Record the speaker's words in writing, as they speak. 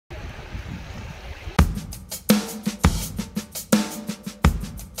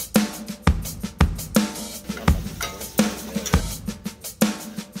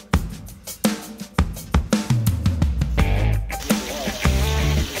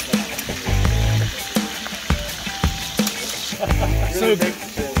So good.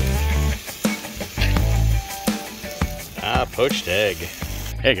 Poached egg.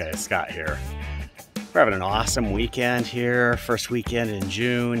 Hey guys, Scott here. We're having an awesome weekend here. First weekend in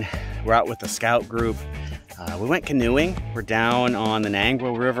June. We're out with the scout group. We went canoeing. We're down on the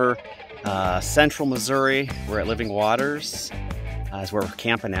Nangwa River, central Missouri. We're at Living Waters. Is where we're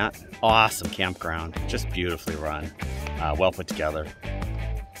camping at. Awesome campground. Just beautifully run. Well put together.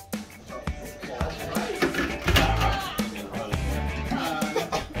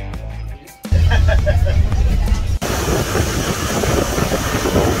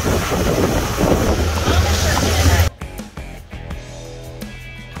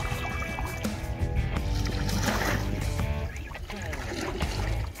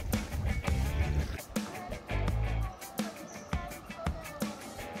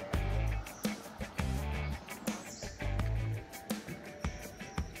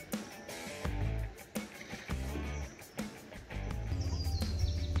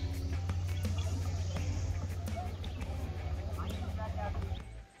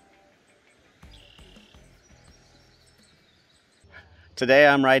 Today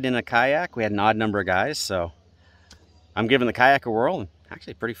I'm riding a kayak. We had an odd number of guys, so I'm giving the kayak a whirl, and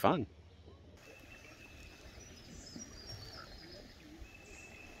actually pretty fun.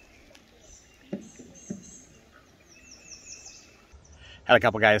 Had a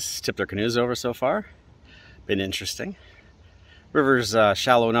couple guys tip their canoes over so far. Been interesting. River's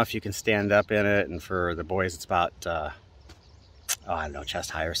shallow enough you can stand up in it, and for the boys it's about, I don't know, chest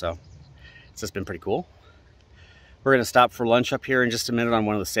high or so. It's just been pretty cool. We're going to stop for lunch up here in just a minute on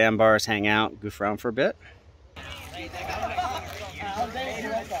one of the sandbars, hang out, goof around for a bit.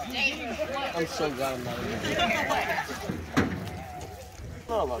 I'm so glad I'm not in here.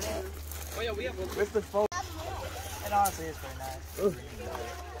 Oh, look. Oh, yeah, we have with the phone. It honestly is pretty nice.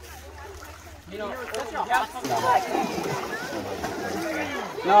 You know,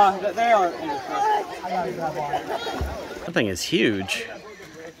 no, they are. That thing is huge.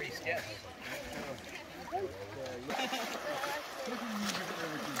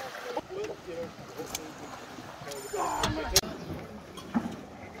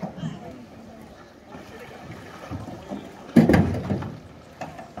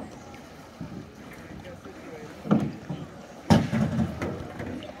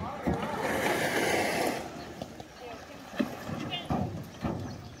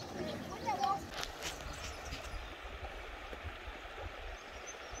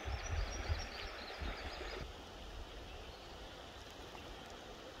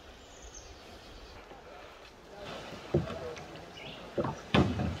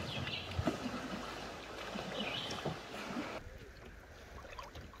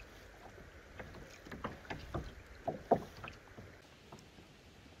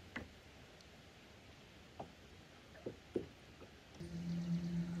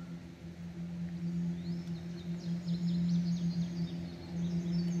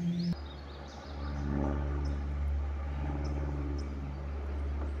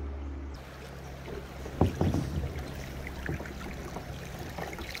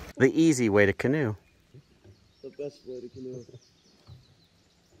 The easy way to canoe. The best way to canoe.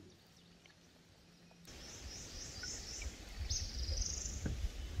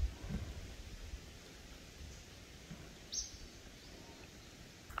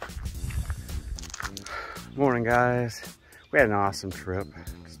 Morning guys. We had an awesome trip.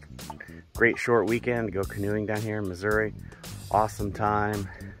 Great short weekend to go canoeing down here in Missouri. Awesome time.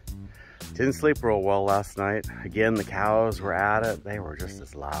 Didn't sleep real well last night. Again, the cows were at it. They were just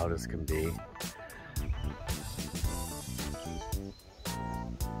as loud as can be.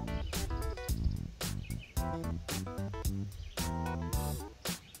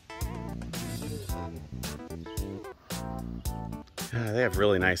 They have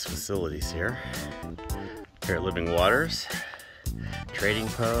really nice facilities here. Here at Living Waters. Trading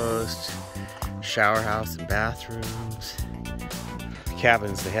post, shower house and bathrooms.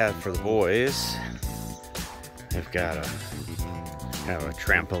 Cabins they had for the boys. They've got a kind of a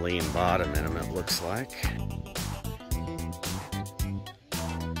trampoline bottom in them, it looks like.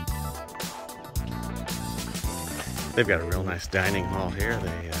 They've got a real nice dining hall here.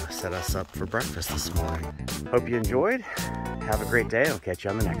 They set us up for breakfast this morning. Hope you enjoyed. Have a great day. I'll catch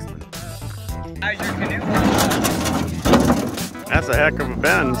you on the next one. How's your canoe? That's a heck of a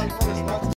bend.